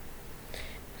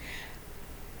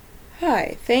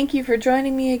Hi, thank you for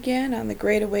joining me again on the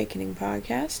Great Awakening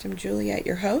podcast. I'm Juliet,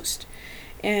 your host,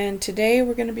 and today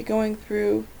we're going to be going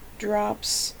through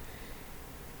drops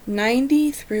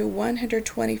 90 through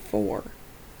 124.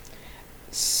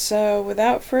 So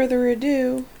without further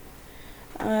ado,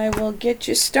 I will get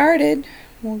you started.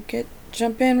 We'll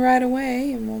jump in right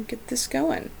away and we'll get this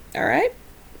going. Alright?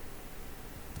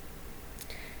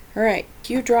 Alright,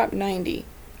 Q drop 90.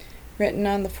 Written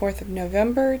on the 4th of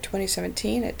November,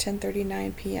 2017 at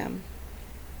 10:39 p.m.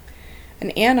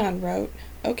 And Anon wrote,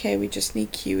 "Okay, we just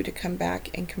need Q to come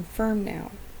back and confirm now."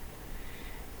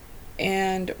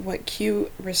 And what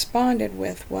Q responded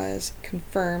with was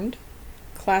confirmed,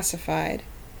 classified,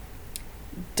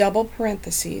 double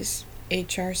parentheses,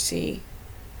 HRC,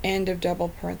 end of double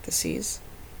parentheses,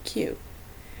 Q.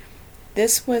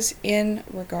 This was in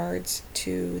regards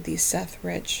to the Seth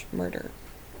Rich murder.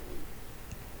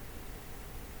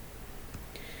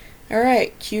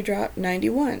 Alright, Q drop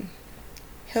 91.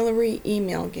 Hillary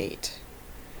email gate.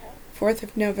 4th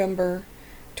of November,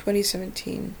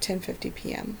 2017, 10:50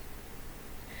 p.m.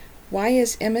 Why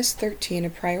is MS-13 a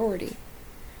priority?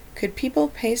 Could people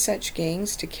pay such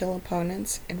gangs to kill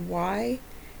opponents, and why,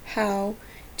 how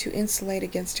to insulate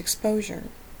against exposure?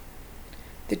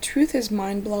 The truth is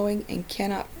mind-blowing and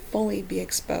cannot fully be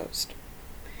exposed.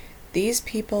 These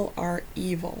people are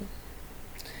evil.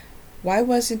 Why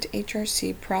wasn't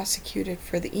HRC prosecuted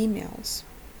for the emails?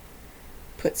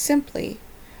 Put simply,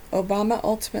 Obama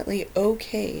ultimately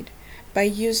okayed by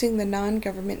using the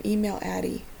non-government email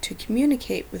ADDI to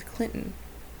communicate with Clinton.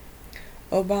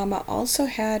 Obama also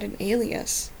had an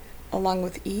alias along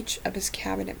with each of his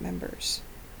cabinet members.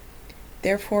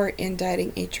 Therefore,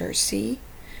 indicting HRC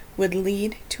would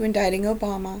lead to indicting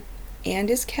Obama and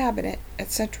his cabinet,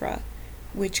 etc.,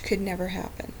 which could never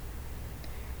happen.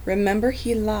 Remember,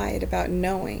 he lied about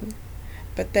knowing,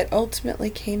 but that ultimately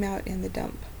came out in the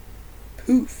dump.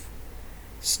 Poof.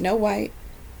 Snow White,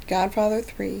 Godfather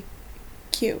 3,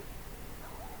 Q.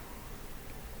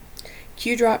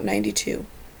 Q drop 92.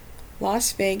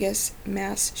 Las Vegas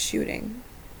mass shooting.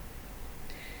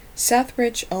 Seth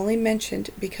Rich only mentioned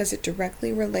because it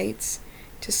directly relates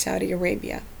to Saudi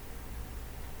Arabia.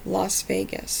 Las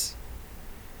Vegas.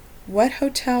 What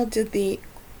hotel did the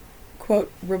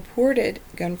quote, reported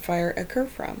gunfire occur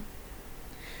from?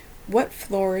 What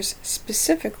floors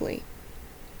specifically?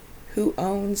 Who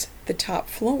owns the top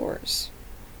floors?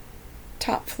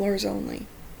 Top floors only.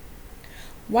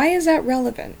 Why is that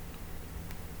relevant?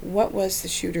 What was the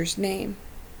shooter's name?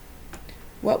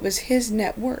 What was his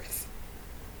net worth?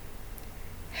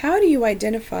 How do you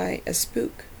identify a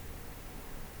spook?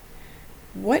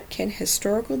 What can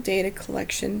historical data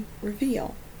collection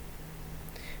reveal?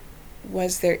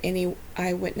 Was there any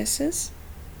eyewitnesses?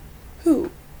 Who?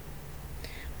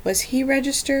 Was he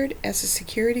registered as a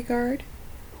security guard?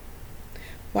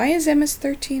 Why is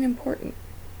MS-13 important?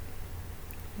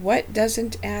 What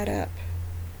doesn't add up?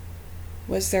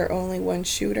 Was there only one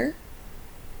shooter?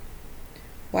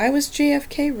 Why was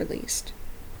JFK released?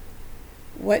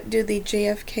 What do the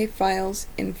JFK files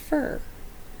infer?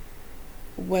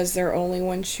 Was there only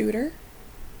one shooter?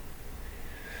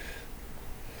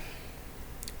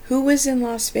 Who was in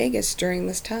Las Vegas during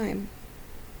this time?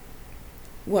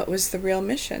 What was the real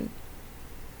mission?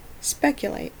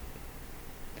 Speculate.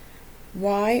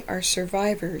 Why are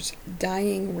survivors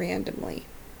dying randomly?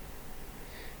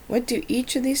 What do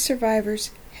each of these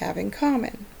survivors have in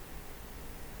common?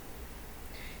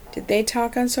 Did they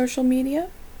talk on social media?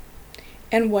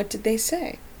 And what did they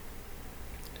say?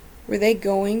 Were they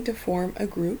going to form a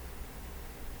group?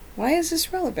 Why is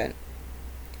this relevant?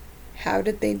 How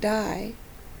did they die?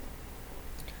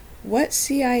 What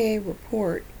CIA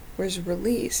report was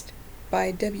released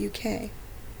by WK?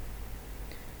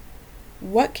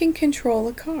 What can control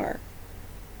a car?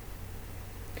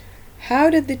 How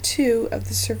did the two of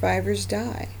the survivors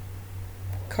die?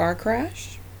 Car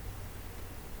crash?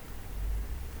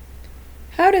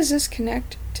 How does this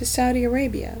connect to Saudi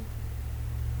Arabia?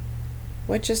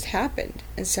 What just happened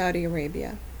in Saudi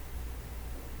Arabia?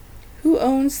 Who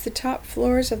owns the top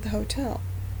floors of the hotel?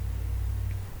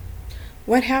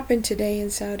 What happened today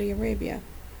in Saudi Arabia?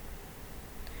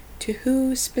 To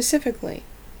who specifically?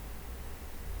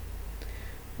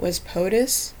 Was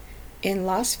POTUS in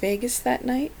Las Vegas that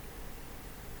night?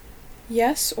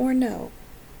 Yes or no?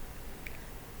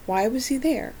 Why was he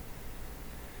there?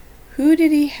 Who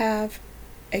did he have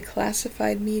a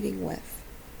classified meeting with?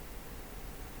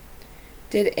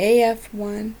 Did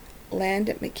AF-1 land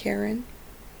at McCarran?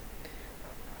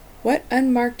 What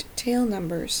unmarked tail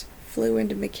numbers flew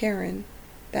into McCarran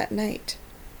that night?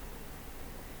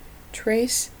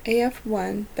 Trace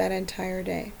AF-1 that entire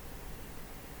day.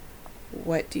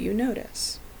 What do you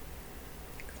notice?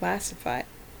 Classify.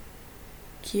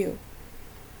 Q.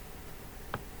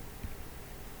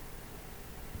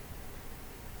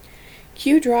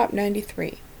 Q drop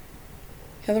 93.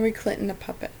 Hillary Clinton a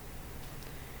puppet.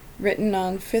 Written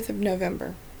on 5th of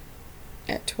November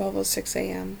at 12:06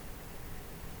 a.m.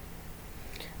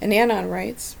 And Anon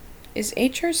writes, is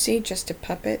HRC just a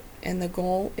puppet and the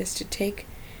goal is to take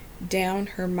down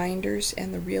her minders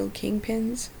and the real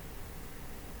kingpins?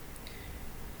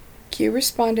 Q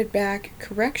responded back,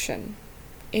 correction,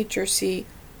 HRC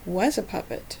was a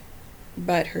puppet,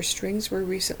 but her strings were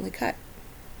recently cut.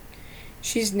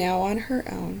 She's now on her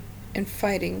own and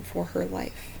fighting for her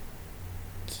life.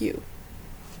 Q.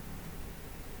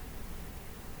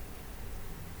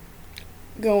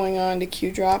 Going on to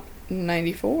Q drop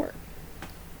 94.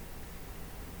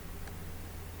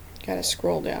 Gotta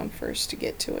scroll down first to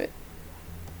get to it.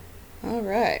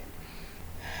 Alright.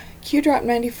 Q drop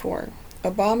 94.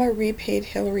 Obama repaid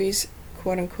Hillary's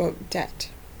quote-unquote debt.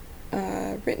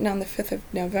 Written on the 5th of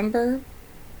November,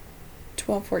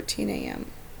 12:14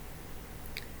 a.m.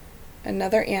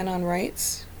 Another Anon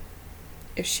writes,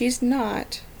 if she's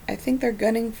not, I think they're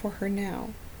gunning for her now.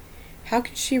 How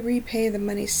can she repay the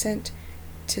money sent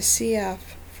to CF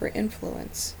for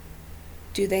influence?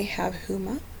 Do they have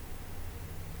Huma?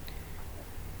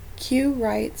 Q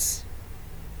writes,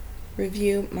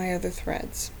 review my other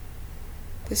threads.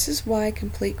 This is why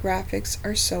complete graphics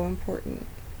are so important.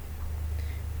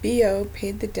 BO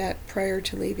paid the debt prior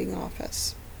to leaving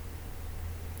office.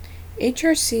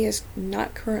 HRC is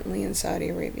not currently in Saudi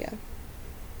Arabia.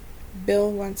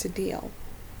 Bill wants a deal.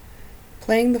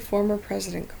 Playing the former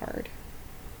president card.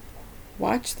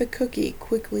 Watch the cookie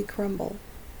quickly crumble.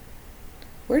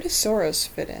 Where does Soros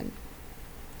fit in?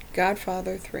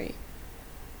 Godfather 3.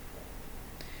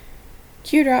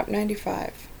 Q drop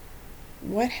 95.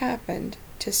 What happened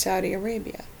to Saudi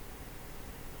Arabia?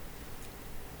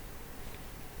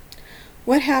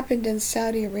 What happened in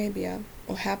Saudi Arabia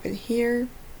will happen here,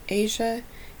 Asia,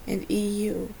 and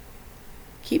EU.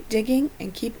 Keep digging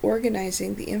and keep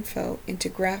organizing the info into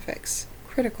graphics.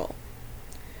 Critical.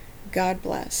 God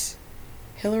bless.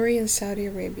 Hillary in Saudi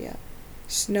Arabia.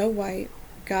 Snow White,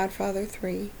 Godfather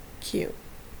 3, Q.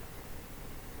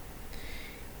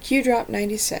 Q drop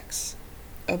 96.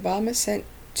 Obama sent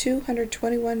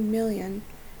 $221 million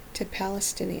to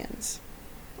Palestinians.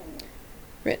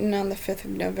 Written on the 5th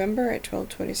of November at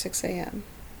 12:26 a.m.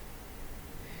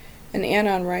 And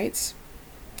Anon writes,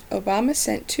 Obama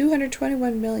sent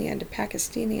 $221 million to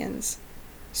Palestinians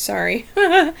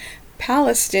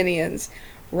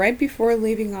right before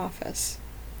leaving office.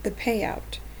 The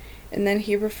payout. And then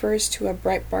he refers to a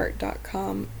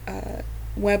Breitbart.com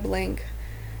web link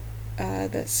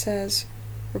that says,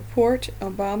 report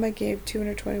Obama gave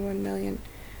 $221 million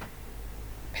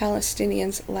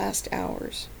Palestinians last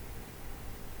hours.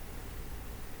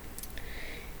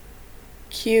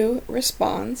 Q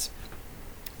responds,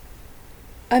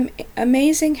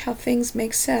 amazing how things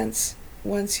make sense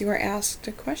once you are asked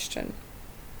a question.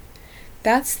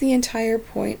 That's the entire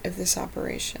point of this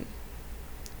operation.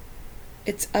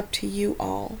 It's up to you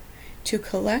all to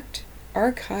collect,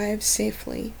 archive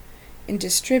safely, and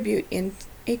distribute in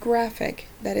a graphic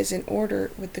that is in order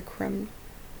with the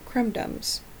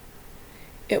crumdums.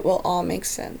 It will all make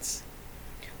sense.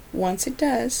 Once it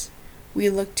does, we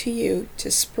look to you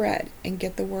to spread and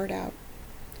get the word out.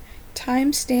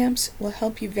 Timestamps will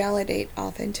help you validate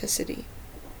authenticity.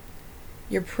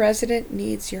 Your president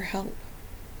needs your help.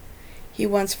 He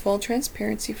wants full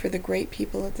transparency for the great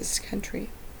people of this country.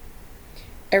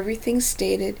 Everything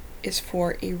stated is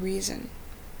for a reason.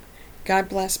 God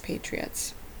bless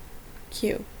patriots.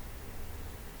 Q.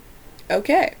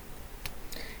 Okay.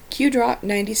 Q drop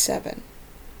 97.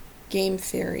 Game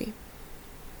theory.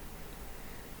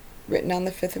 Written on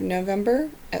the 5th of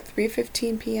November at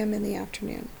 3:15 p.m. in the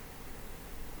afternoon.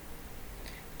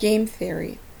 Game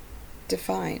theory.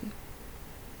 Define.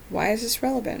 Why is this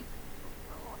relevant?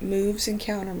 Moves and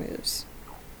countermoves.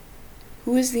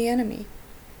 Who is the enemy?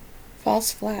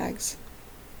 False flags.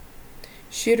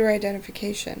 Shooter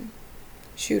identification.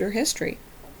 Shooter history.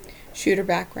 Shooter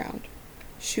background.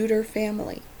 Shooter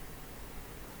family.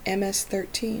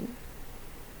 MS-13.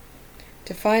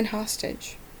 Define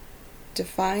hostage.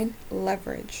 Define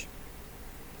leverage.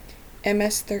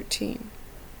 MS-13.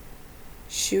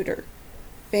 Shooter.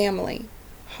 Family.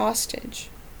 Hostage.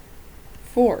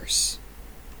 Force.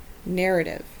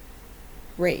 Narrative.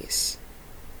 Race.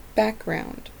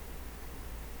 Background.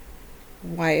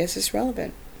 Why is this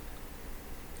relevant?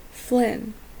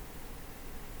 Flynn.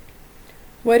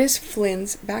 What is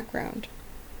Flynn's background?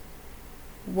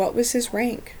 What was his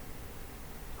rank?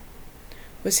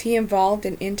 Was he involved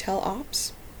in intel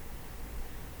ops?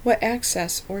 What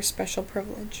access or special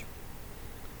privilege?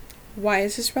 Why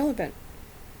is this relevant?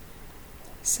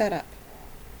 Setup.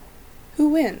 Who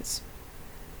wins?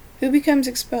 Who becomes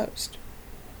exposed?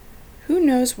 Who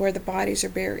knows where the bodies are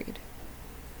buried?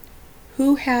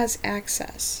 Who has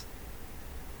access?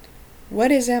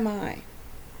 What is MI,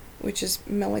 which is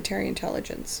military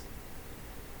intelligence?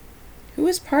 Who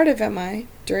was part of MI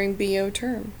during BO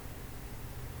term?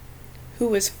 Who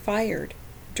was fired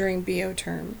during BO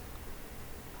term?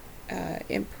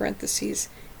 In parentheses,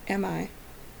 MI.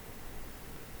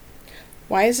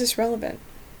 Why is this relevant?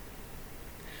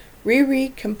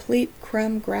 Reread complete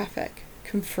crumb graphic.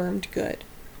 Confirmed good.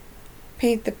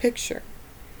 Paint the picture.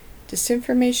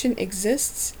 Disinformation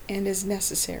exists and is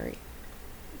necessary.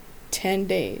 10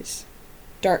 days.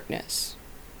 Darkness.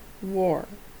 War.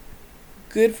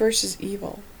 Good versus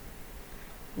evil.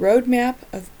 Roadmap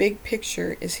of big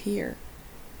picture is here.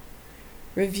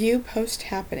 Review post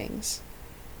happenings.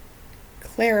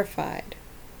 Clarified.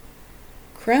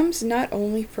 Crumbs not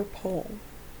only for poll.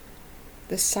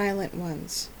 The silent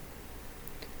ones.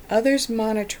 Others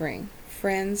monitoring,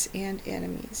 friends and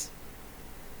enemies.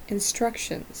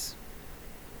 Instructions.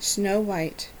 Snow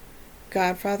White,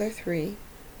 Godfather 3,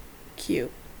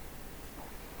 Q.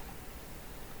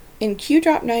 In Q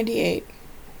Drop 98,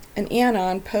 an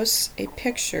Anon posts a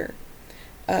picture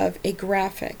of a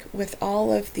graphic with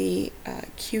all of the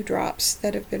Q drops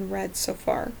that have been read so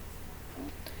far.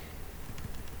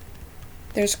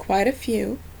 There's quite a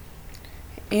few,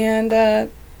 and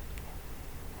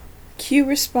Q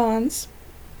responds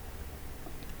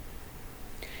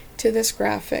to this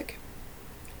graphic.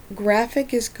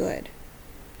 Graphic is good.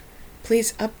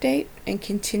 Please update and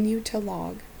continue to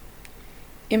log.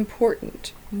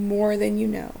 Important, more than you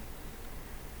know.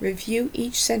 Review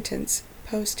each sentence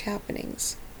post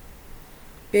happenings.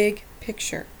 Big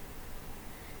picture.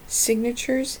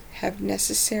 Signatures have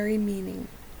necessary meaning.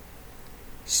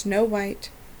 Snow White,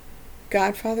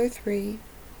 Godfather 3,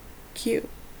 Q.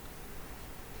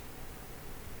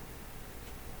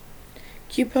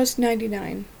 Q Post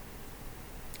 99.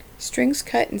 Strings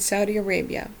cut in Saudi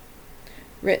Arabia.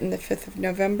 Written the 5th of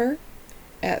November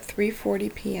at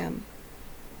 3:40 p.m.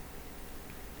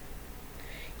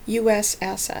 U.S.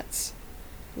 assets.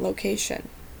 Location.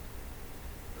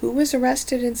 Who was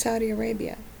arrested in Saudi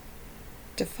Arabia?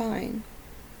 Define.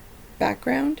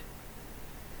 Background.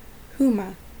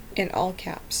 Huma in all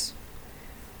caps.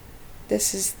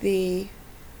 This is the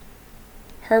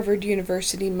Harvard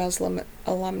University Muslim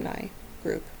alumni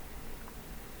group.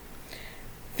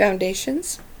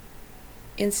 Foundations.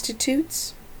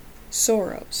 Institutes.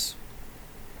 Soros.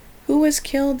 Who was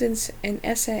killed in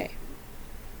SA?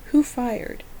 Who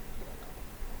fired?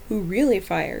 Who really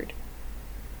fired?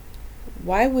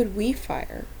 Why would we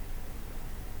fire?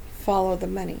 Follow the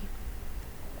money.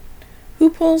 Who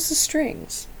pulls the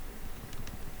strings?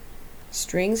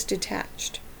 Strings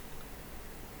detached.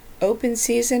 Open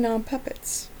season on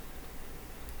puppets.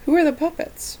 Who are the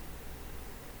puppets?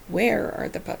 Where are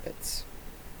the puppets?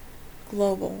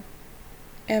 Global.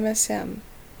 MSM.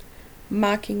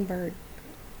 Mockingbird.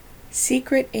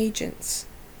 Secret agents.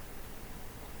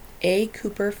 A.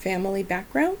 Cooper family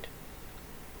background?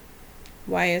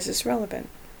 Why is this relevant?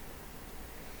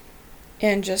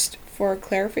 And just for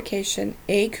clarification,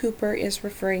 A. Cooper is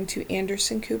referring to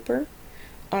Anderson Cooper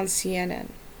on CNN.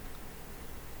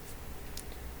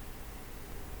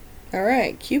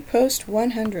 Alright, Q Post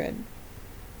 100.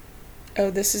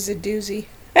 Oh, this is a doozy.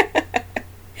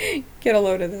 Get a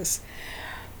load of this.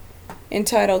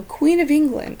 Entitled Queen of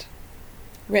England.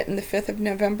 Written the 5th of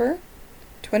November,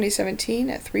 2017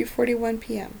 at 3:41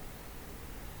 p.m.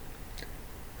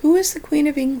 Who is the Queen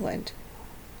of England?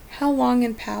 How long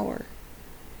in power?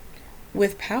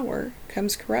 With power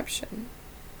comes corruption.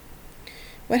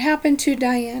 What happened to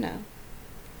Diana?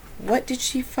 What did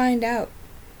she find out?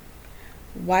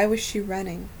 Why was she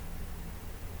running?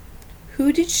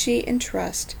 Who did she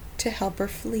entrust to help her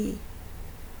flee?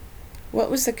 What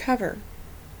was the cover?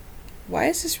 Why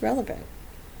is this relevant?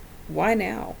 Why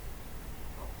now?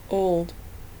 Old.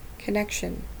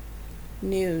 Connection.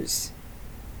 News.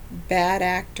 Bad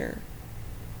actor.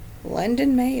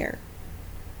 London mayor.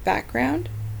 Background.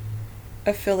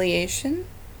 Affiliation.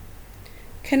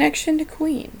 Connection to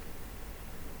Queen.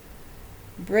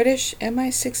 British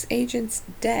MI6 agents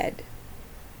dead.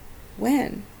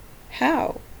 When?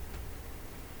 How?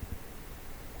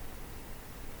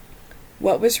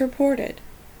 What was reported?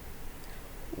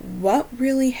 What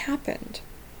really happened?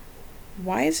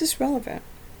 Why is this relevant?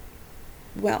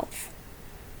 Wealth,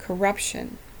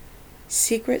 corruption,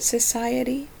 secret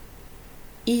society,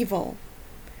 evil,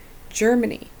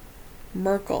 Germany,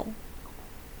 Merkel.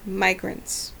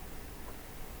 Migrants.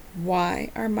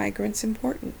 Why are migrants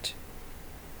important?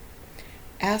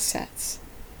 Assets.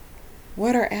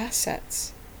 What are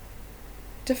assets?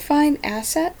 Define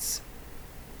assets.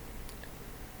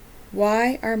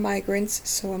 Why are migrants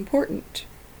so important?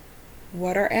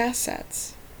 What are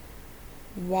assets?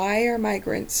 Why are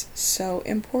migrants so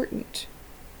important?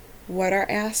 What are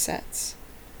assets?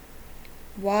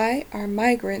 Why are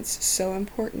migrants so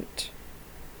important?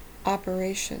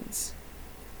 Operations.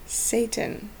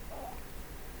 Satan.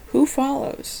 Who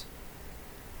follows?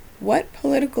 What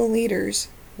political leaders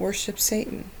worship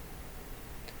Satan?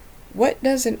 What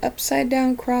does an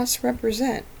upside-down cross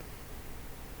represent?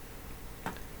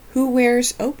 Who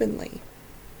wears openly?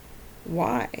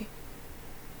 Why?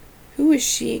 Who is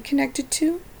she connected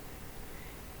to?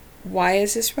 Why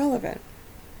is this relevant?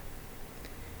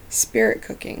 Spirit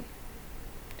cooking.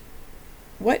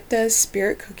 What does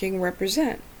spirit cooking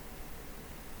represent?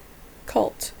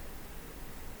 Cult.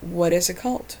 What is a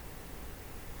cult?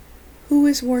 Who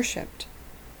is worshipped?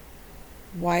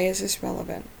 Why is this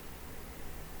relevant?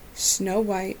 Snow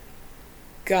White,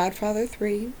 Godfather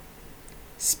 3,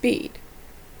 Speed.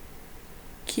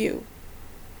 Q.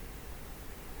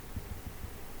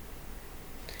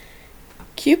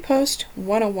 Q Post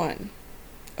 101.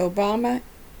 Obama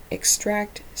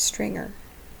extract stringer.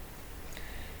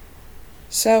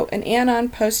 So an Anon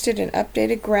posted an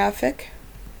updated graphic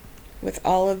with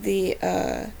all of the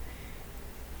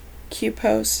Q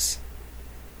posts,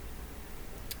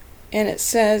 and it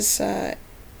says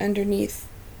underneath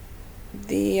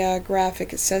the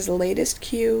graphic, it says the latest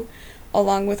Q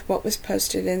along with what was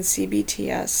posted in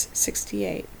CBTS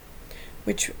 68,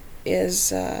 which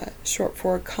is short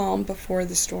for Calm Before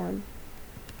the Storm.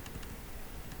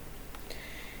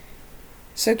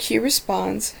 So Q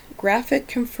responds, graphic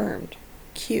confirmed,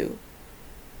 Q.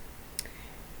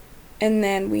 And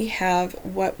then we have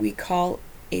what we call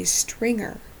a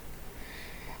stringer,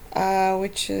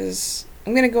 which is,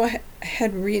 I'm going to go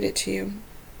ahead and read it to you.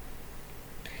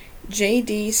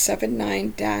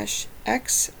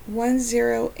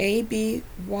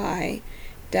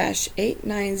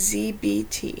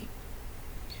 JD79-X10ABY-89ZBT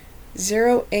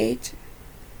 08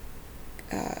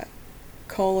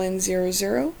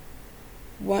 :00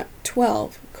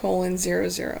 12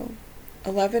 :00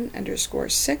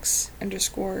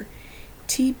 11_6_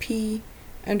 TP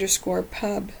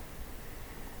 _pub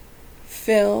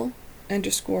Phil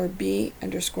 _B_O_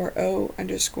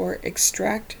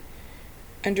 extract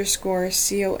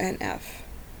 _CONF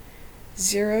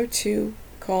 02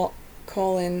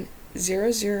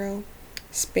 :00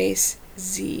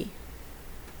 Z.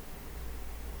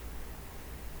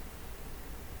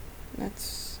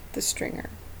 That's the stringer.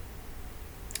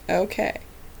 Okay.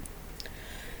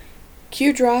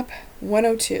 Q drop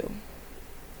 102.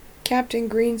 Captain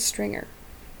Green Stringer.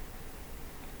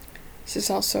 This is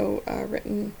also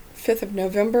written 5th of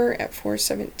November at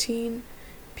 4:17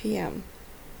 p.m.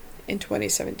 in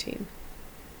 2017.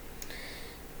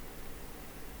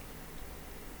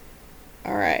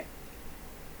 Alright.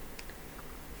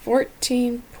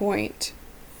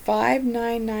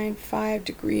 14.5995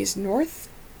 degrees north,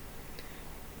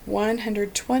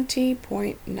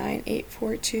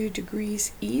 120.9842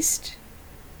 degrees east,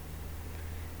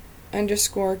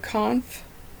 _conf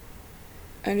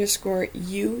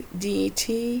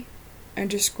 _UDT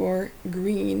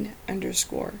 _green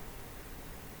 _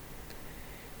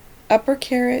 upper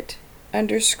caret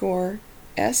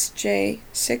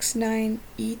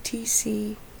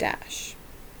SJ69ETC dash.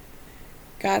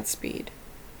 Godspeed.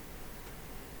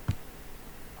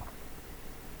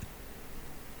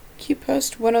 Q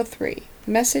Post 103.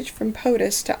 Message from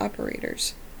POTUS to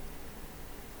operators.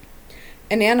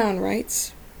 An Anon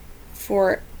writes,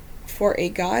 for a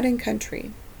God and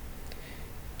country.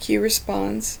 Q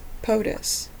responds,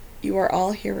 POTUS, you are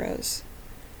all heroes.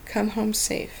 Come home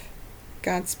safe.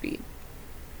 Godspeed.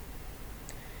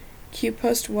 Q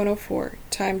Post 104.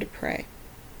 Time to pray.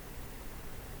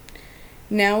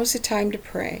 Now is the time to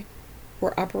pray.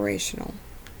 We're operational.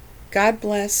 God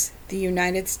bless the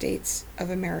United States of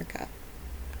America.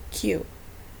 Q.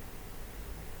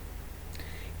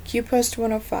 Q Post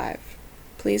 105.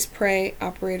 Please pray.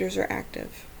 Operators are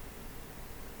active.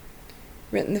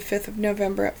 Written the 5th of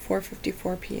November at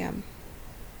 4:54 p.m.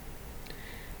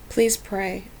 Please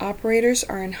pray. Operators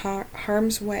are in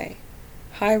harm's way.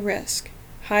 High risk.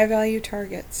 High value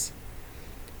targets.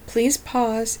 Please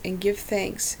pause and give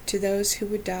thanks to those who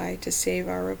would die to save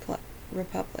our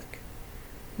republic.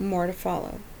 More to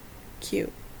follow.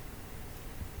 Q.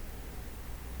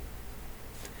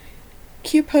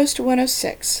 Q Post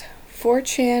 106.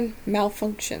 4chan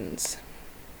malfunctions.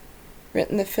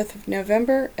 written the 5th of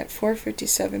November at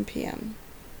 4:57 p.m.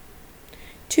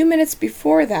 2 minutes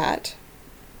before that,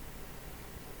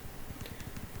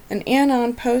 an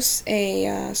anon posts a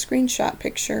screenshot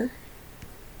picture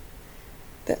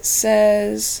that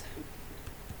says,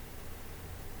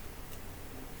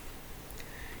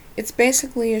 it's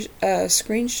basically a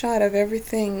screenshot of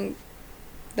everything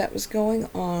that was going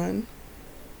on.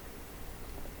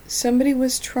 Somebody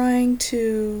was trying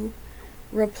to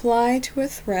reply to a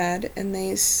thread, and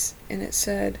it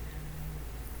said,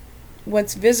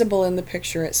 what's visible in the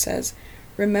picture, it says,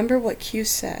 "Remember what Q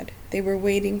said. They were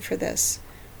waiting for this.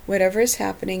 Whatever is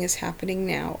happening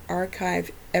now.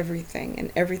 Archive everything,"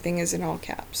 and everything is in all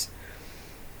caps.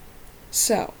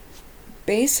 So,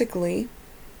 basically,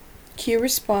 Q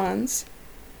responds,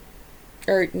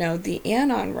 the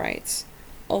anon writes,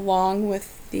 along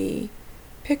with the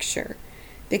picture.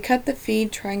 They cut the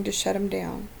feed trying to shut him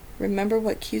down. Remember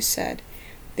what Q said.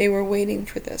 They were waiting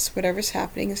for this. Whatever's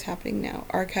happening is happening now.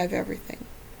 Archive everything.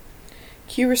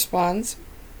 Q responds,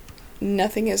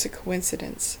 nothing is a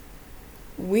coincidence.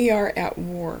 We are at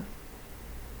war.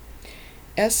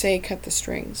 SA cut the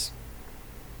strings.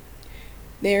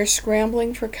 They are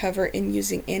scrambling for cover and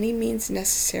using any means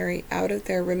necessary out of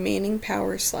their remaining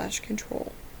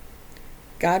power/control.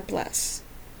 God bless.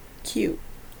 Q.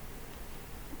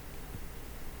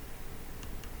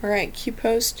 Alright, Q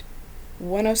post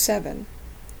 107.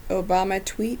 Obama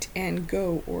tweet and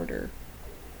go order.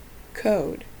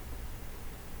 Code.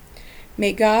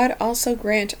 May God also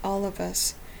grant all of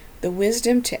us the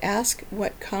wisdom to ask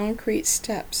what concrete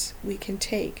steps we can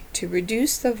take to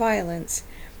reduce the violence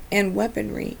and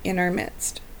weaponry in our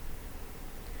midst.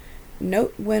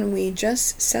 Note when we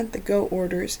just sent the go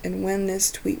orders and when this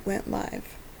tweet went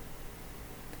live.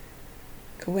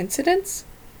 Coincidence?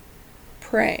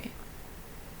 Pray.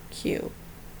 Q.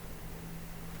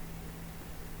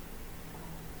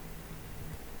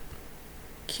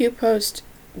 Q post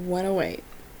 108.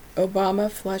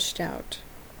 Obama flushed out.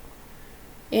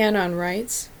 Anon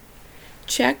writes,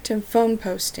 checked and phone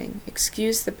posting.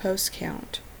 Excuse the post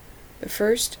count. The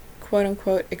first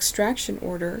quote-unquote extraction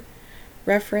order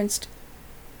referenced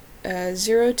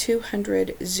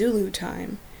 0200 Zulu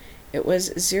time. It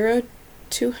was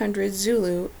 0200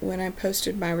 Zulu when I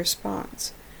posted my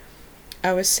response.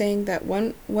 I was saying that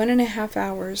 1.5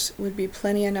 hours would be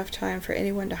plenty enough time for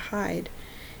anyone to hide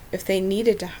if they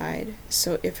needed to hide,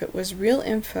 so if it was real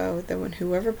info, then when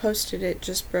whoever posted it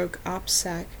just broke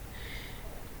OPSEC,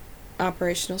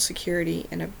 operational security,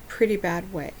 in a pretty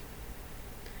bad way.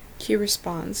 Q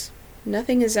responds,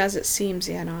 nothing is as it seems,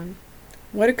 Anon.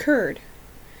 What occurred?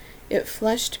 It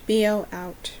flushed BO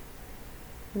out.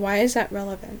 Why is that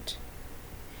relevant?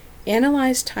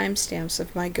 Analyze timestamps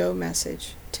of my go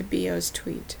message to BO's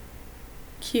tweet.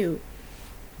 Q.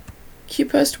 Q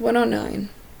post 109.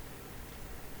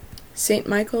 St.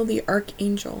 Michael the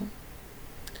Archangel.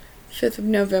 5th of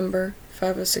November,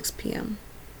 5:06 p.m.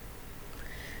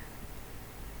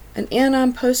 An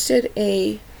anon posted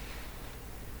a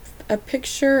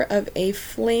picture of a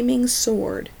flaming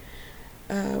sword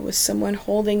with someone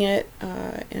holding it,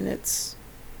 and it's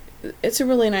a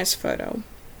really nice photo.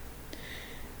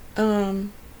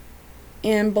 And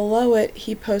below it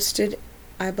he posted,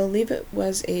 I believe it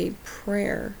was a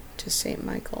prayer to St.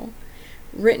 Michael,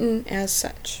 written as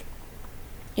such.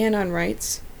 Anon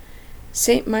writes,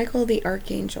 St. Michael the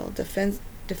Archangel,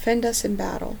 defend us in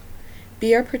battle.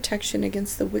 Be our protection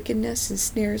against the wickedness and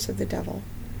snares of the devil.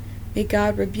 May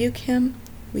God rebuke him,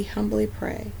 we humbly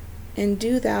pray. And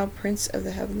do thou, Prince of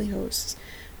the heavenly hosts,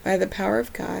 by the power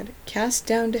of God, cast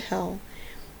down to hell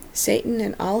Satan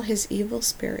and all his evil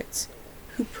spirits,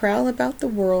 who prowl about the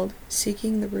world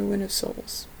seeking the ruin of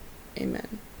souls.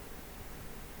 Amen.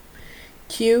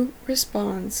 Q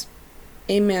responds,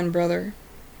 Amen, brother.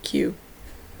 Q.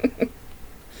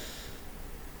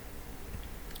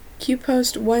 Q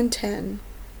post 110.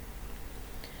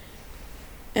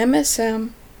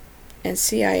 MSM and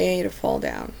CIA to fall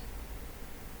down.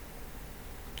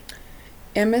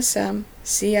 MSM,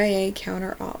 CIA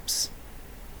counter ops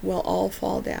will all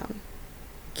fall down.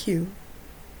 Q.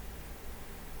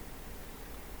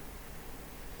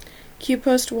 Q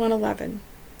post 111.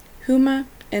 Huma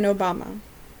and Obama.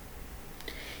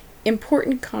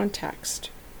 Important context.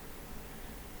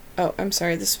 Oh, I'm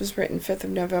sorry, this was written 5th of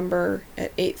November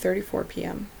at 8:34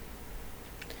 p.m.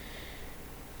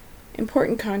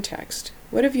 Important context.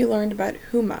 What have you learned about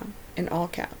Huma, in all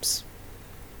caps?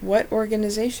 What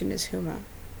organization is Huma?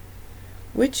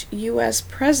 Which U.S.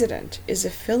 president is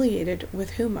affiliated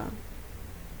with Huma?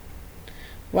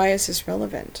 Why is this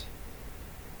relevant?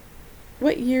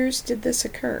 What years did this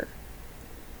occur?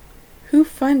 Who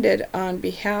funded on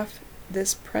behalf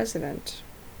this president?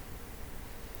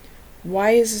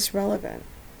 Why is this relevant?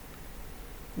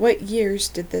 What years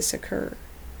did this occur?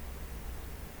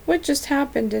 What just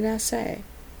happened in SA?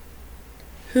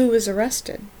 Who was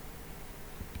arrested?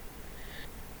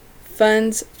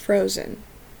 Funds frozen.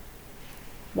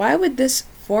 Why would this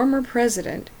former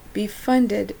president be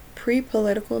funded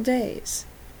pre-political days?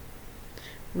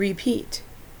 Repeat.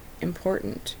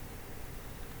 Important.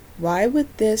 Why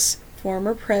would this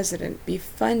former president be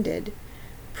funded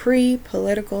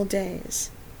pre-political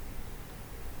days?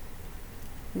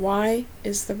 Why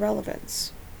is the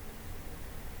relevance?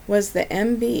 Was the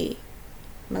MB,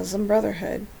 Muslim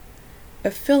Brotherhood,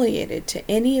 affiliated to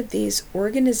any of these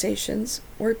organizations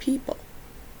or people?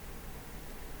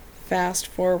 Fast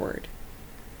forward.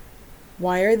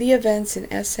 Why are the events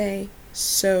in SA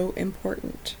so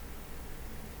important?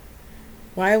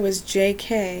 Why was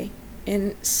JK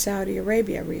in Saudi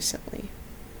Arabia recently?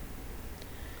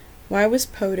 Why was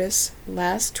POTUS'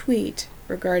 last tweet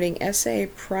regarding SA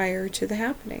prior to the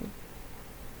happening?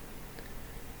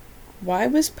 Why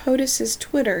was POTUS's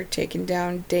Twitter taken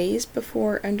down days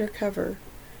before undercover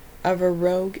of a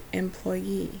rogue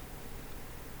employee?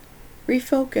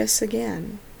 Refocus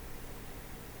again.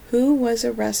 Who was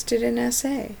arrested in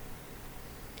SA?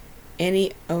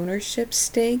 Any ownership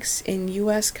stakes in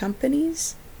U.S.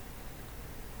 companies?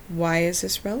 Why is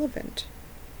this relevant?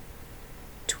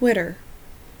 Twitter.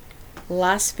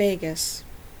 Las Vegas.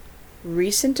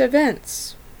 Recent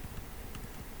events.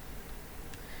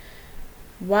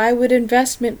 Why would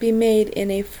investment be made in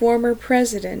a former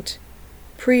president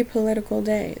pre-political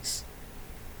days?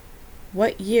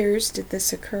 What years did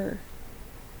this occur?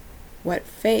 What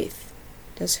faith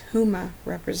does Huma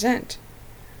represent?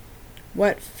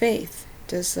 What faith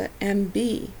does the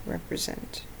MB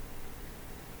represent?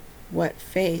 What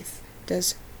faith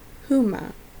does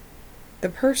Huma, the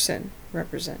person,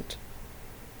 represent?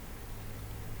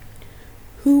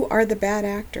 Who are the bad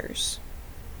actors?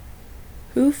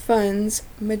 Who funds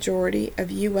majority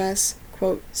of U.S.,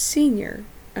 quote, senior,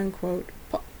 unquote,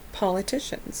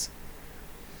 politicians?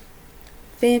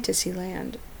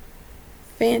 Fantasyland.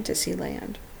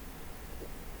 Fantasyland.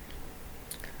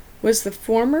 Was the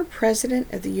former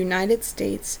President of the United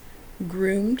States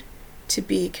groomed to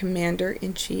be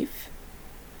Commander-in-Chief?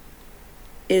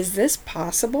 Is this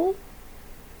possible?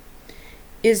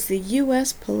 Is the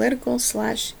U.S.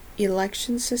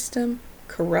 political/election system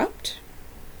corrupt?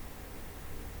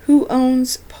 Who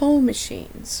owns poll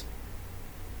machines?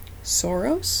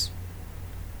 Soros?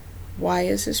 Why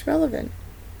is this relevant?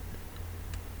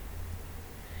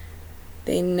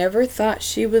 They never thought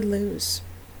she would lose.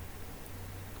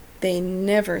 They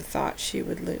never thought she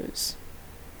would lose.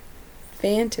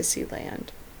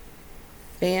 Fantasyland.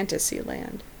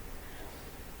 Fantasyland.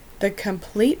 The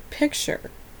complete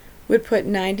picture would put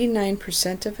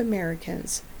 99% of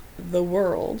Americans, the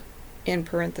world, in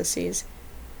parentheses,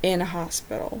 in a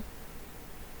hospital.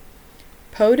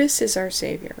 POTUS is our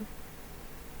savior.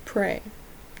 Pray.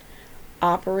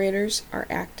 Operators are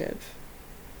active.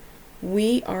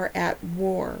 We are at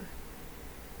war.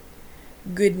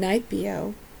 Good night,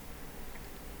 B.O.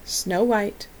 Snow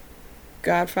White,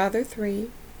 Godfather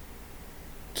 3,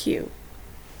 Q.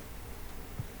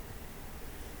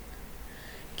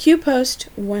 Q Post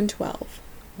 112.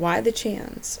 Why the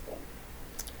Chans?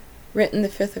 Written the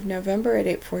 5th of November at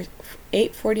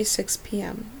 8:46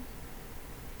 p.m.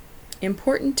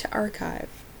 Important to archive.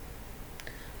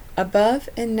 Above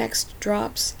and next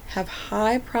drops have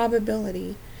high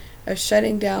probability of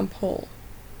shutting down poll.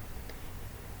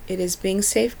 It is being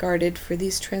safeguarded for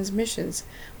these transmissions,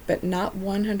 but not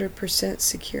 100%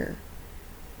 secure.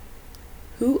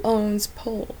 Who owns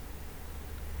poll?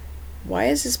 Why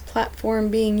is this platform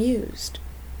being used?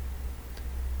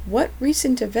 What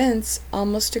recent events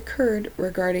almost occurred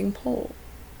regarding poll?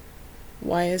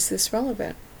 Why is this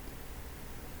relevant?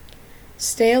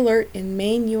 Stay alert in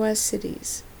main U.S.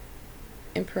 cities,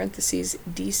 in parentheses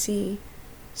D.C.,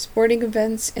 sporting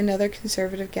events and other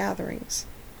conservative gatherings.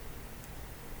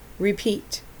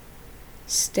 Repeat.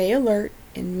 Stay alert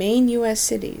in main U.S.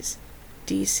 cities,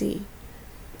 D.C.,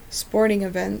 sporting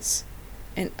events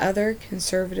and other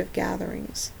conservative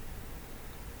gatherings.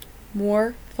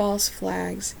 More false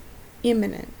flags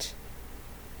imminent.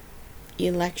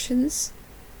 Elections,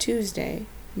 Tuesday,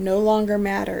 no longer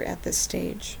matter at this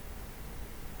stage.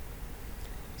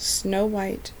 Snow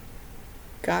White,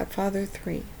 Godfather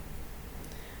 3.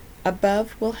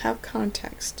 Above will have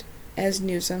context as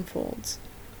news unfolds.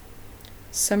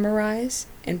 Summarize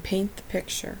and paint the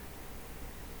picture.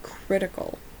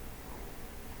 Critical.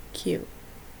 Q.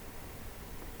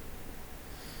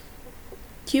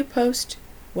 Q Post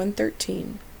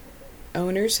 113.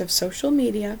 owners of social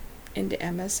media into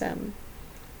MSM.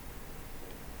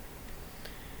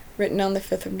 Written on the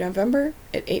 5th of November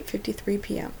at 8:53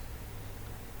 p.m.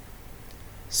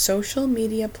 Social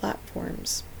media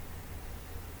platforms.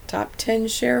 Top 10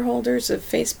 shareholders of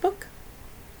Facebook.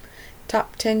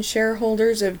 Top 10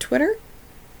 shareholders of Twitter.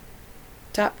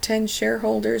 Top 10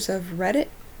 shareholders of Reddit.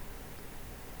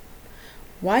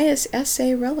 Why is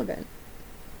SA relevant?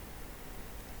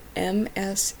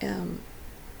 MSM.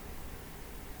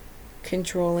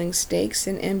 Controlling stakes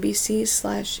in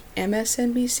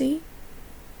NBC/MSNBC.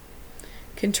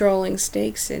 Controlling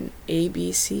stakes in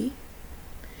ABC.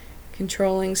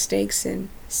 Controlling stakes in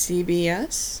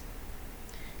CBS.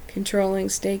 Controlling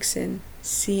stakes in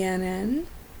CNN.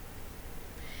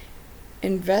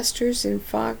 Investors in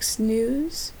Fox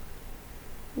News.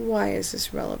 Why is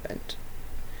this relevant?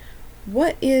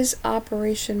 What is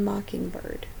Operation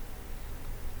Mockingbird?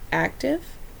 Active?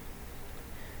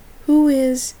 Who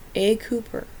is A.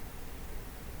 Cooper?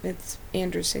 It's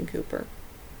Anderson Cooper.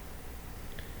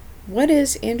 What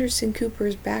is Anderson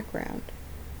Cooper's background?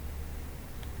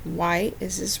 Why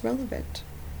is this relevant?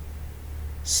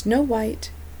 Snow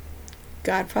White,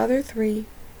 Godfather 3,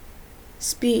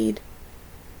 Speed,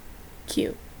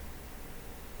 Q.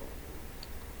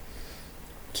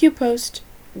 Q Post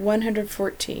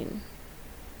 114.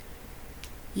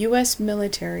 U.S.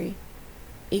 military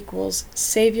equals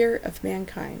savior of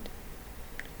mankind.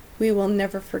 We will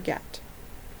never forget.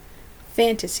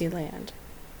 Fantasyland.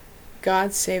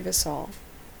 God save us all.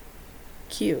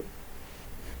 Q.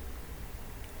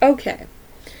 Okay.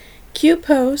 Q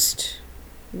Post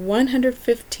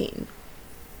 115.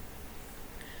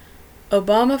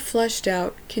 Obama flushed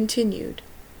out, continued.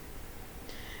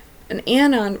 And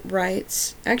Anon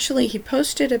writes, actually he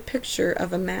posted a picture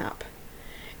of a map,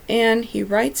 and he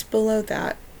writes below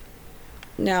that,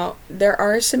 now there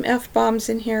are some F-bombs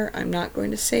in here, I'm not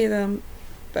going to say them,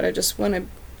 but I just want to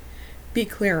be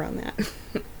clear on that.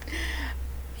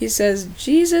 He says,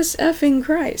 Jesus effing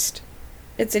Christ.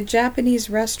 It's a Japanese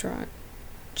restaurant.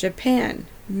 Japan,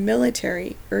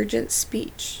 military, urgent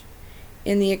speech.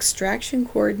 In the extraction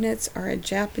coordinates are a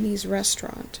Japanese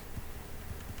restaurant.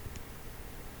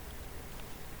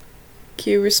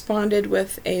 Q responded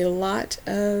with a lot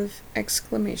of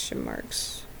exclamation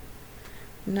marks.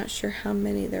 I'm not sure how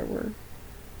many there were.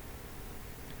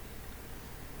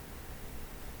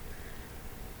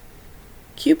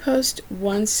 Q Post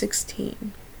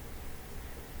 116.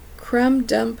 Crumb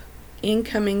dump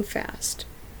incoming fast.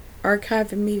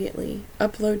 Archive immediately.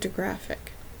 Upload to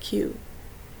graphic. Q.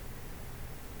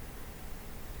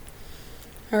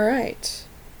 Alright.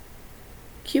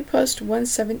 Q Post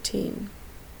 117.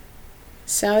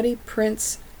 Saudi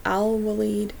Prince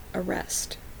Al-Walid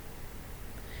arrest.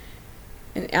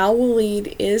 And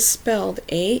Al-Walid is spelled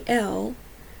A-L-W-A-L-E-E-D.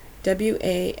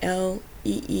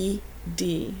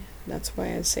 That's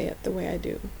why I say it the way I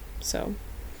do. So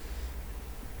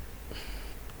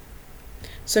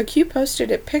Q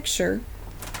posted a picture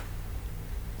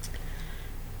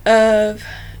of,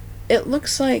 it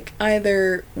looks like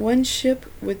either one ship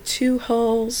with two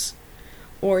hulls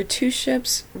or two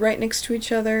ships right next to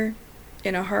each other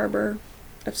in a harbor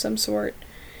of some sort,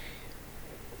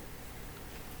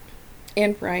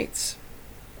 and writes,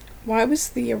 why was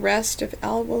the arrest of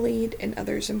Al-Walid and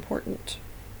others important?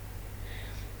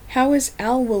 How is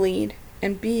Al-Walid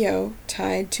and BO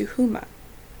tied to Huma,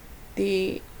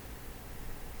 the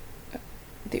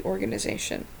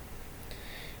organization?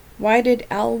 Why did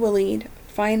Al-Walid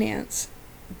finance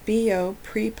BO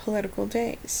pre-political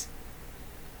days?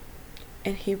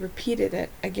 And he repeated it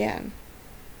again.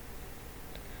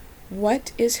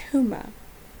 What is Huma?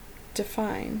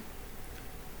 Define.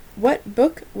 What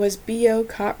book was BO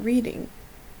caught reading?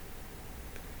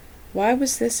 Why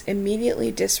was this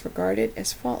immediately disregarded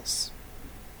as false?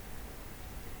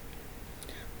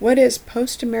 What is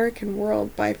Post-American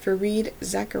World by Fareed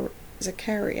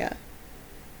Zakaria?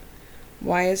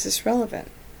 Why is this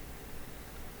relevant?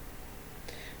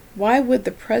 Why would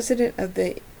the President of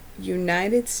the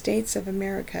United States of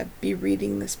America be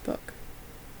reading this book?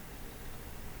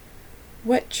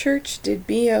 What church did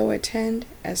BO attend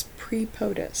as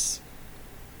pre-POTUS?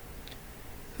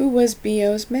 Who was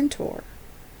BO's mentor?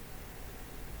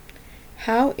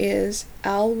 How is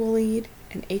Al-Walid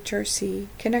and HRC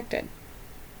connected?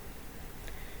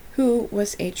 Who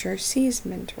was HRC's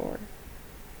mentor?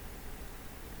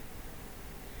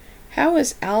 How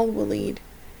is Al-Walid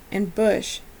and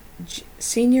Bush,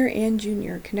 Sr. and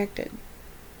Jr. connected?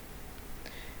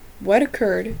 What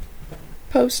occurred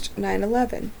post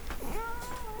 9/11?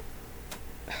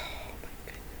 Oh my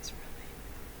goodness, really.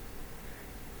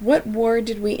 What war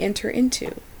did we enter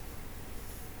into?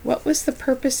 What was the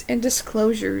purpose and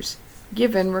disclosures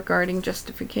given regarding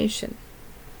justification?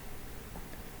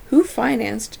 Who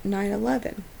financed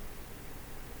 9/11?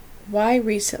 Why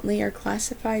recently are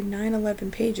classified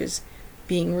 9/11 pages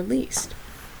being released?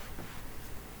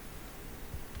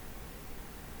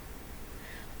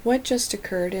 What just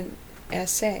occurred in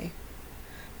SA?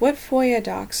 What FOIA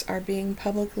docs are being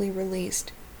publicly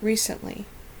released recently?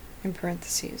 In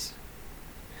parentheses.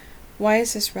 Why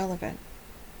is this relevant?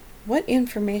 What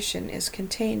information is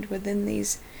contained within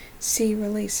these C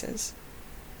releases?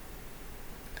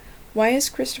 Why is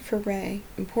Christopher Wray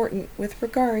important with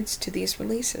regards to these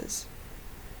releases?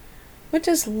 What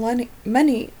does money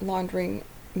laundering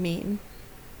mean?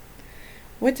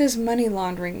 What does money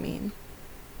laundering mean?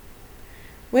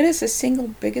 What is the single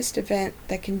biggest event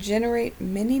that can generate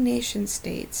many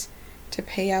nation-states to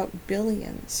pay out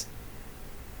billions?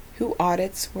 Who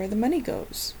audits where the money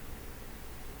goes?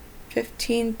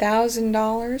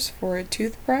 $15,000 for a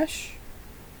toothbrush?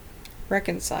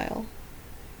 Reconcile.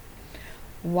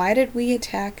 Why did we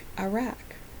attack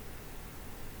Iraq?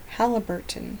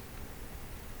 Halliburton.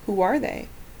 Who are they?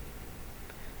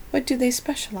 What do they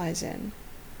specialize in?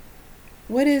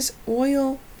 What is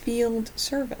oil field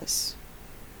service?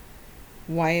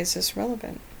 Why is this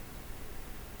relevant?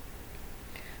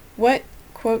 What,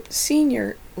 quote,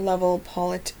 senior level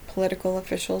political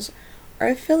officials are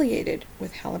affiliated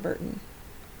with Halliburton?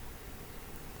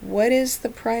 What is the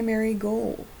primary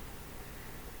goal?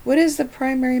 What is the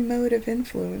primary mode of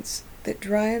influence that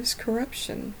drives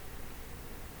corruption?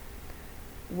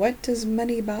 What does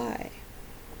money buy?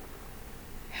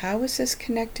 How is this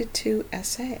connected to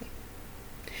SA?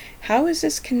 How is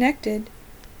this connected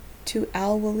to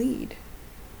Al-Walid?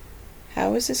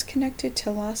 How is this connected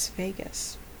to Las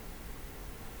Vegas?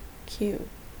 Q.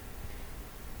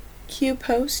 Q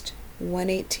Post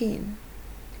 118.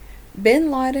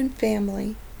 Bin Laden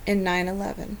family in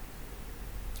 9/11.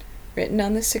 Written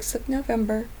on the 6th of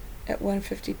November at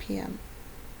 1:50 p.m.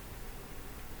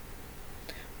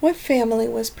 What family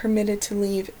was permitted to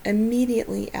leave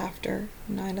immediately after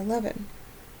 9/11?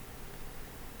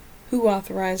 Who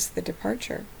authorized the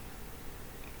departure?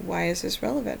 Why is this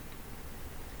relevant?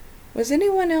 Was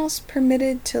anyone else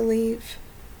permitted to leave?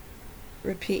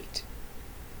 Repeat.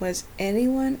 Was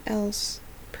anyone else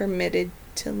permitted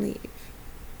to leave?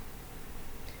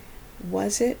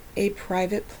 Was it a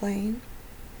private plane?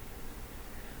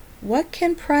 What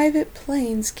can private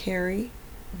planes carry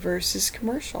versus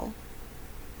commercial?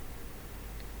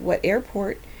 What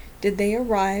airport did they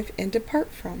arrive and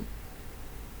depart from?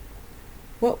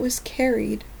 What was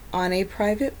carried on a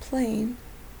private plane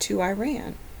to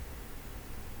Iran?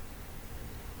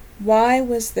 Why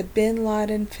was the Bin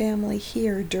Laden family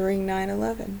here during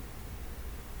 9/11?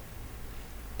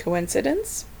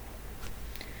 Coincidence?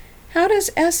 How does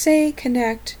SA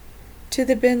connect to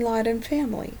the Bin Laden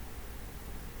family?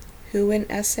 Who in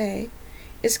SA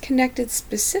is connected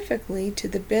specifically to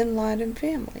the Bin Laden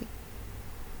family?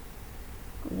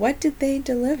 What did they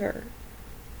deliver?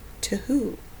 To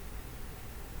who?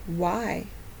 Why?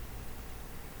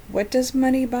 What does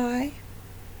money buy?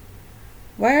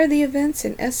 Why are the events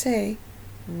in SA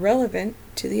relevant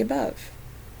to the above?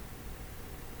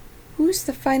 Who's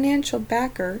the financial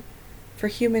backer for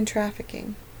human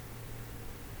trafficking?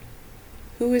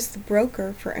 Who is the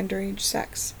broker for underage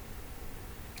sex?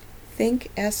 Think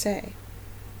SA.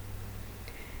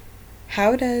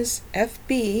 How does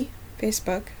FB,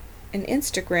 Facebook, and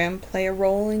Instagram play a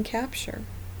role in capture?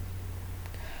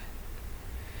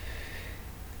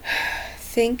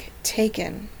 Think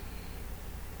Taken.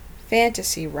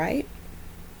 Fantasy, right?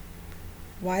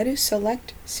 Why do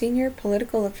select senior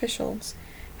political officials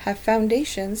have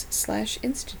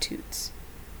foundations/institutes?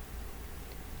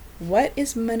 What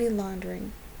is money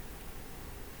laundering?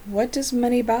 What does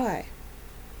money buy?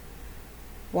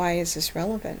 Why is this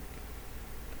relevant?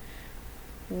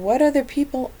 What other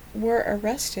people were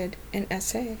arrested in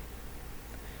SA?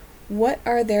 What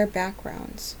are their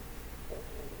backgrounds?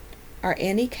 Are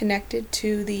any connected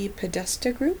to the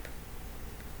Podesta group?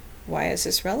 Why is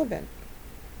this relevant?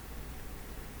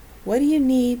 What do you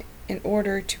need in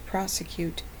order to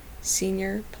prosecute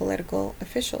senior political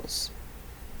officials?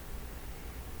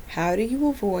 How do you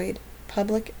avoid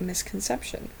public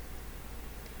misconception?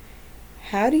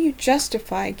 How do you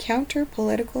justify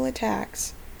counter-political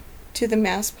attacks to the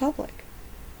mass public?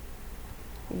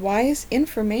 Why is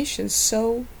information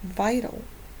so vital?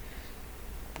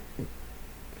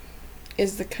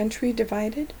 Is the country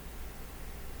divided?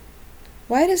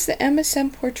 Why does the MSM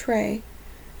portray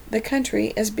the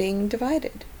country as being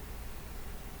divided?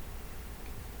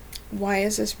 Why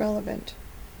is this relevant?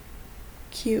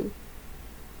 Q.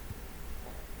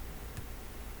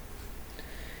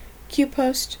 Q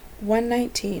Post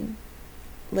 119.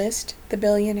 List the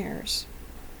billionaires.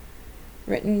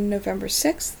 Written November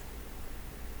 6th,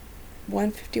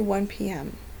 1:51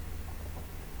 p.m.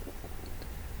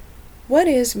 What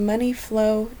is money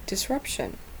flow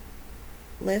disruption?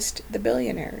 List the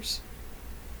billionaires.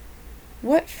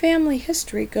 What family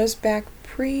history goes back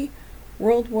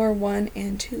pre-World War I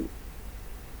and II?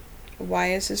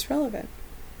 Why is this relevant?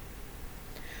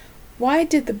 Why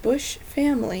did the Bush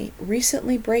family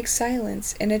recently break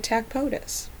silence and attack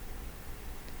POTUS?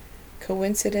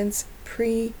 Coincidence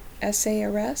pre-SA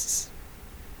arrests?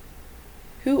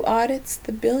 Who audits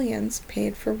the billions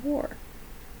paid for war?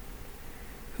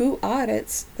 Who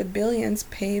audits the billions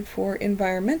paid for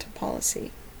environmental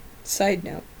policy? Side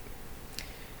note.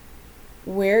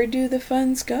 Where do the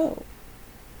funds go?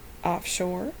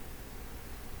 Offshore?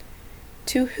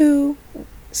 To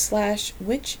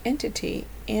who/which entity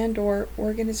and/or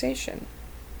organization?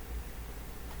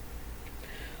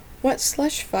 What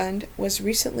slush fund was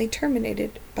recently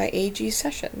terminated by AG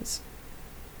Sessions?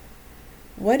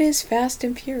 What is Fast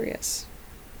and Furious?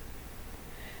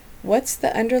 What's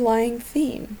the underlying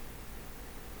theme?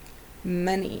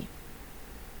 Money.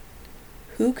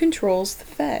 Who controls the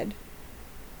Fed?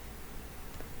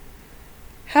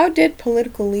 How did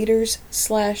political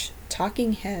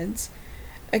leaders/talking heads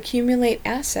accumulate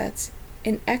assets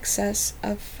in excess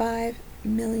of $5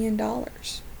 million?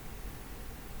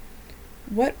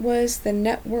 What was the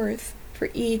net worth for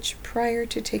each prior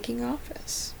to taking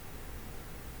office?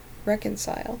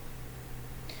 Reconcile.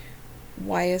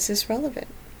 Why is this relevant?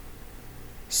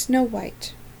 Snow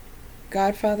White,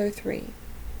 Godfather 3,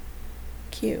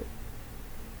 Q.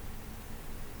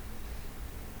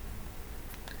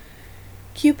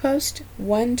 Q Post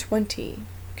 120,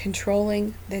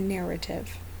 Controlling the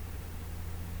Narrative.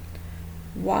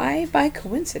 Why, by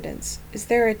coincidence, is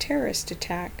there a terrorist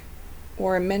attack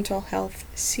or a mental health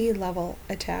sea level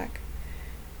attack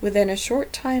within a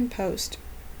short time post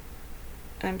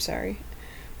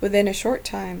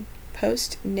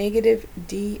negative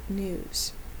D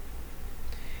news?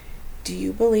 Do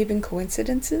you believe in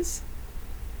coincidences?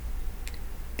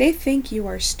 They think you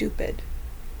are stupid,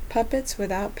 puppets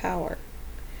without power.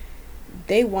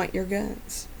 They want your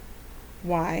guns.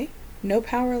 Why? No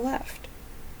power left.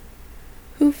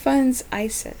 Who funds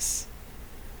ISIS?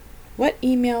 What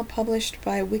email published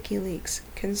by WikiLeaks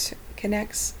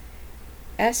connects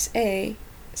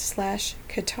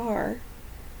SA/Qatar,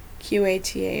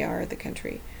 QATAR the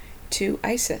country, to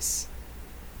ISIS?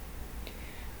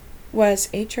 Was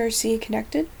HRC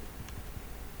connected?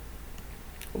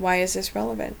 Why is this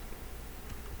relevant?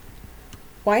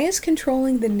 Why is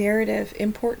controlling the narrative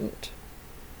important?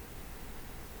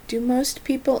 Do most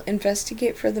people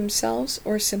investigate for themselves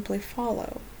or simply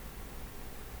follow?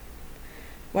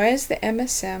 Why is the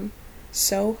MSM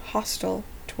so hostile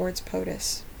towards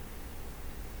POTUS?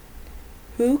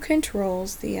 Who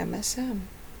controls the MSM?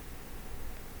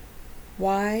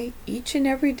 Why, each and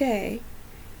every day,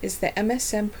 is the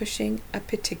MSM pushing a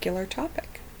particular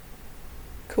topic?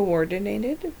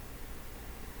 Coordinated?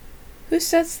 Who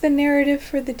sets the narrative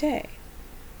for the day?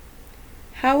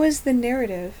 How is the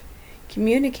narrative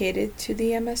communicated to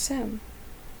the MSM?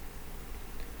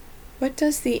 What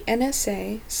does the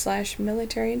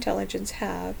NSA/military intelligence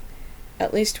have,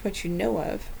 at least what you know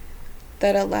of,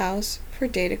 that allows for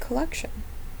data collection?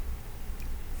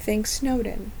 Think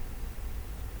Snowden.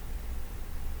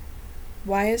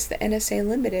 Why is the NSA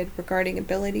limited regarding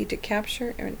ability to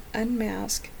capture and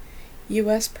unmask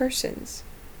U.S. persons?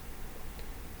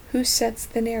 Who sets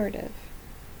the narrative?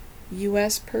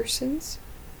 U.S. persons?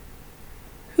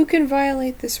 Who can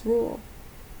violate this rule?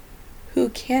 Who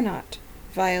cannot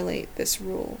violate this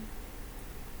rule?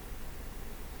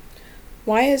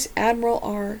 Why is Admiral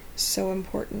R so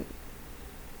important?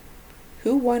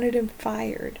 Who wanted him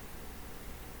fired?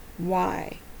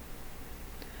 Why?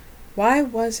 Why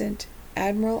wasn't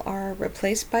Admiral R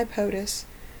replaced by POTUS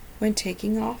when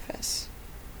taking office?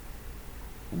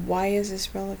 Why is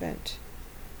this relevant?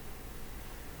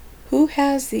 Who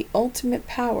has the ultimate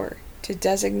power to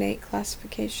designate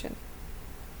classification?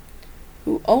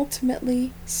 Who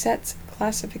ultimately sets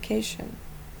classification?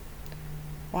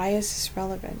 Why is this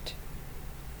relevant?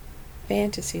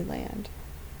 Fantasyland.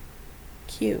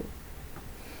 Q.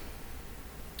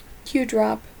 Q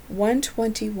drop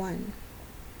 121.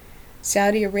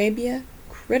 Saudi Arabia,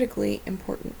 critically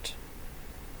important.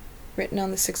 Written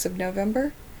on the 6th of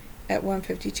November at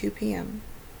 1:52 p.m.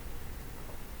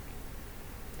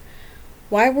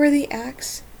 Why were the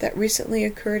acts that recently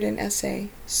occurred in SA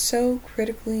so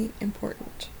critically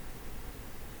important?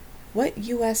 What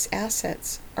U.S.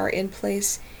 assets are in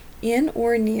place in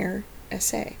or near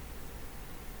SA?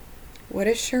 What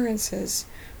assurances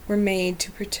were made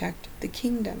to protect the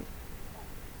kingdom?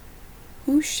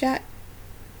 Who shot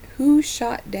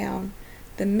down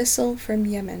the missile from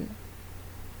Yemen?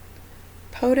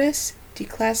 POTUS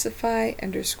declassify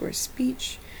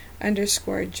 _speech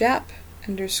 _Jap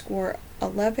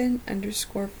 _11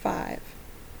 _5.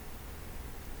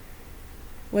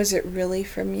 Was it really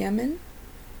from Yemen?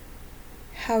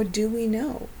 How do we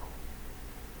know?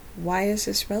 Why is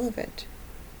this relevant?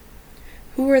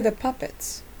 Who are the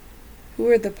puppets? Who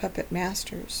are the puppet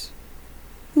masters?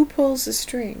 Who pulls the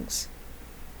strings?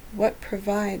 What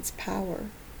provides power?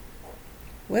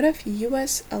 What if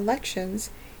U.S.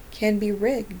 elections can be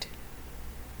rigged?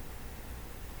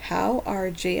 How are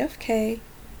JFK,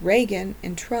 Reagan,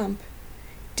 and Trump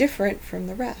different from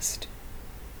the rest?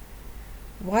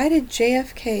 Why did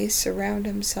JFK surround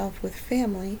himself with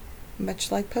family,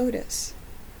 much like POTUS?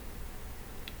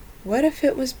 What if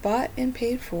it was bought and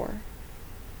paid for?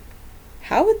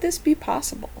 How would this be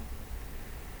possible?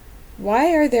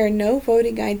 Why are there no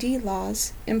voting ID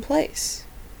laws in place?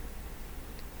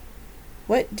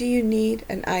 What do you need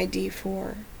an ID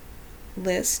for?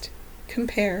 List,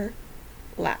 compare,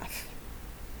 laugh.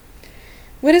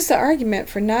 What is the argument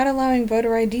for not allowing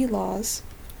voter ID laws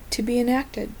to be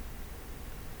enacted?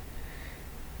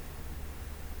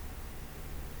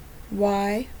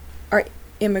 Why are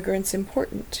immigrants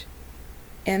important?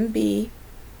 MB,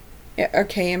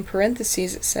 okay, in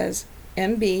parentheses it says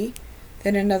MB,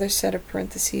 then another set of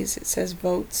parentheses it says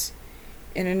votes,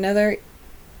 in another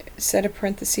set of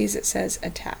parentheses it says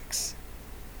attacks.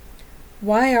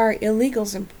 Why are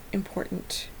illegals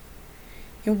important?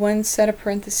 In one set of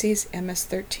parentheses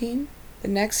MS-13, the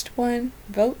next one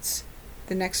votes,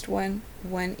 the next one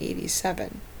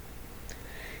 187.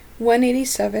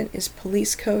 187 is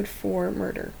police code for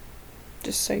murder,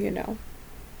 just so you know.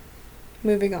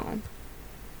 Moving on.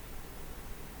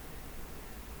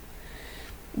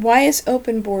 Why is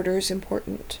open borders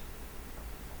important?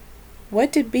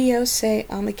 What did BO say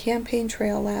on the campaign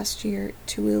trail last year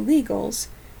to illegals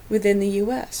within the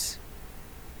U.S.?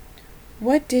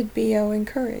 What did BO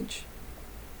encourage?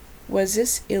 Was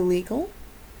this illegal?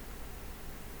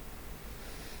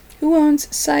 Who owns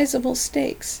sizable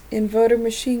stakes in voter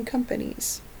machine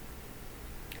companies?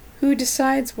 Who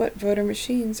decides what voter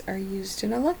machines are used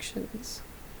in elections?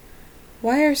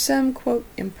 Why are some, quote,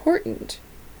 important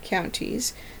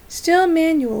counties still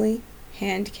manually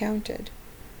hand counted?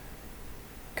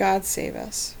 God save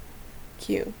us.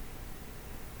 Q.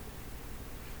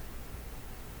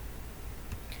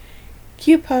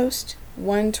 Q Post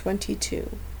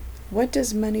 122. What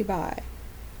does money buy?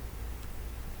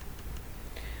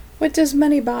 What does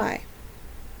money buy?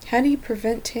 How do you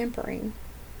prevent tampering?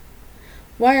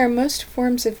 Why are most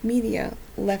forms of media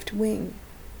left-wing?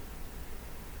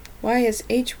 Why is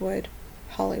H. Wood,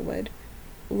 Hollywood,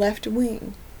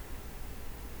 left-wing?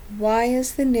 Why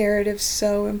is the narrative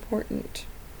so important?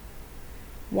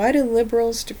 Why do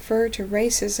liberals defer to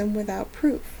racism without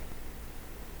proof?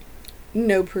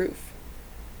 No proof.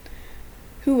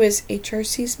 Who is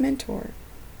HRC's mentor?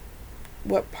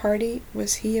 What party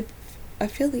was he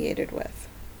affiliated with?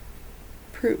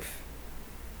 Proof.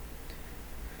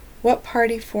 What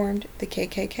party formed the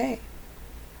KKK?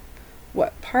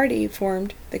 What party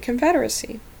formed the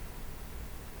Confederacy?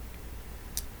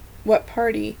 What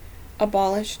party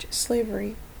abolished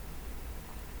slavery?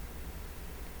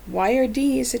 Why are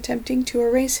D's attempting to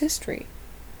erase history?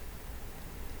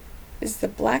 Is the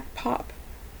black pop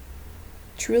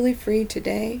truly free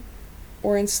today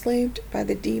or enslaved by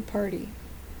the D party?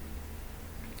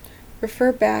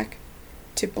 Refer back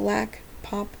to black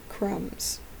pop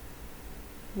crumbs.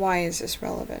 Why is this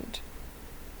relevant?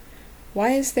 Why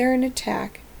is there an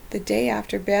attack the day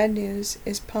after bad news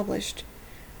is published,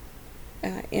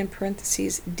 in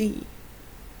parentheses D?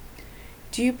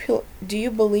 Do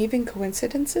you believe in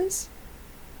coincidences?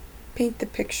 Paint the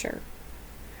picture.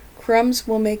 Crumbs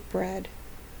will make bread.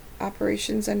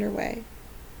 Operations underway.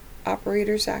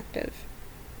 Operators active.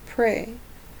 Pray.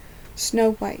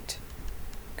 Snow White.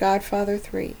 Godfather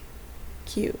 3.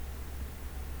 Q.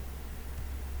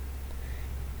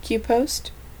 Q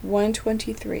Post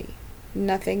 123.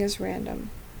 Nothing is random.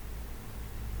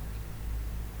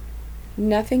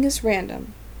 Nothing is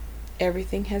random.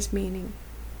 Everything has meaning.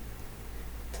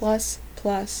 Plus,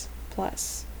 plus,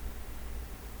 plus.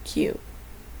 Q.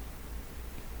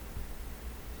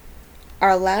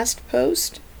 Our last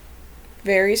post,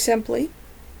 very simply,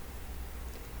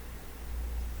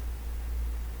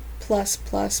 plus,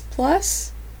 plus,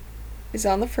 plus is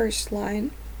on the first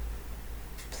line.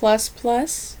 Plus,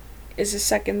 plus is the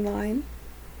second line.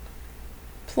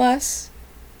 Plus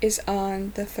is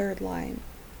on the third line.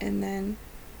 And then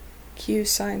Q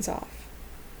signs off.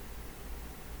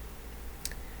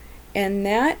 And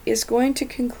that is going to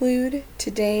conclude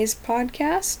today's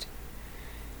podcast.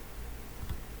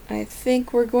 I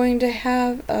think we're going to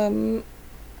have a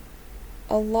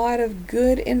lot of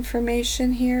good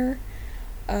information here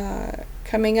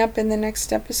coming up in the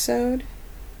next episode.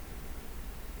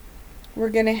 We're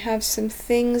going to have some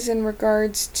things in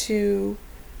regards to,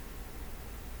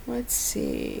 let's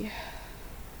see,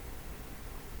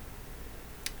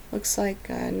 looks like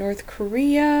North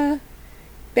Korea,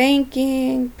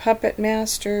 banking, puppet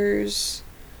masters,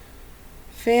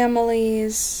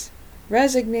 families,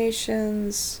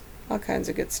 resignations, all kinds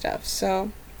of good stuff.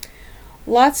 So,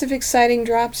 lots of exciting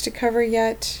drops to cover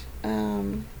yet.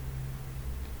 And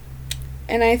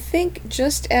I think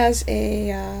just as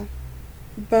a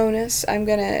bonus, I'm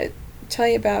going to tell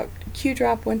you about Q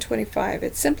Drop 125.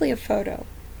 It's simply a photo.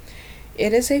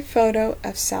 It is a photo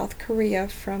of South Korea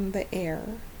from the air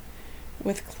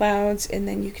with clouds, and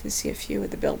then you can see a few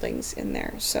of the buildings in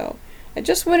there. So I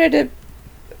just wanted to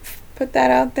put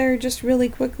that out there just really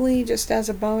quickly, just as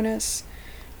a bonus.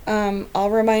 I'll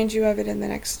remind you of it in the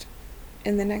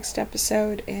next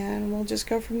episode, and we'll just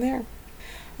go from there.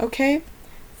 Okay,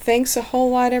 thanks a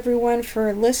whole lot, everyone,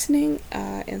 for listening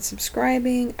and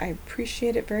subscribing. I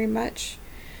appreciate it very much.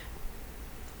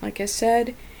 Like I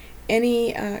said,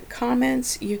 any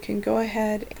comments, you can go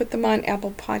ahead, put them on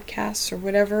Apple Podcasts or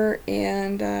whatever,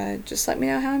 and just let me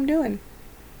know how I'm doing.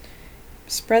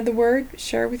 Spread the word,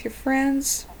 share it with your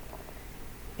friends,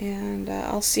 and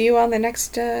I'll see you on the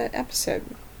next episode.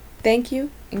 Thank you,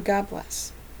 and God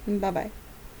bless. Bye-bye.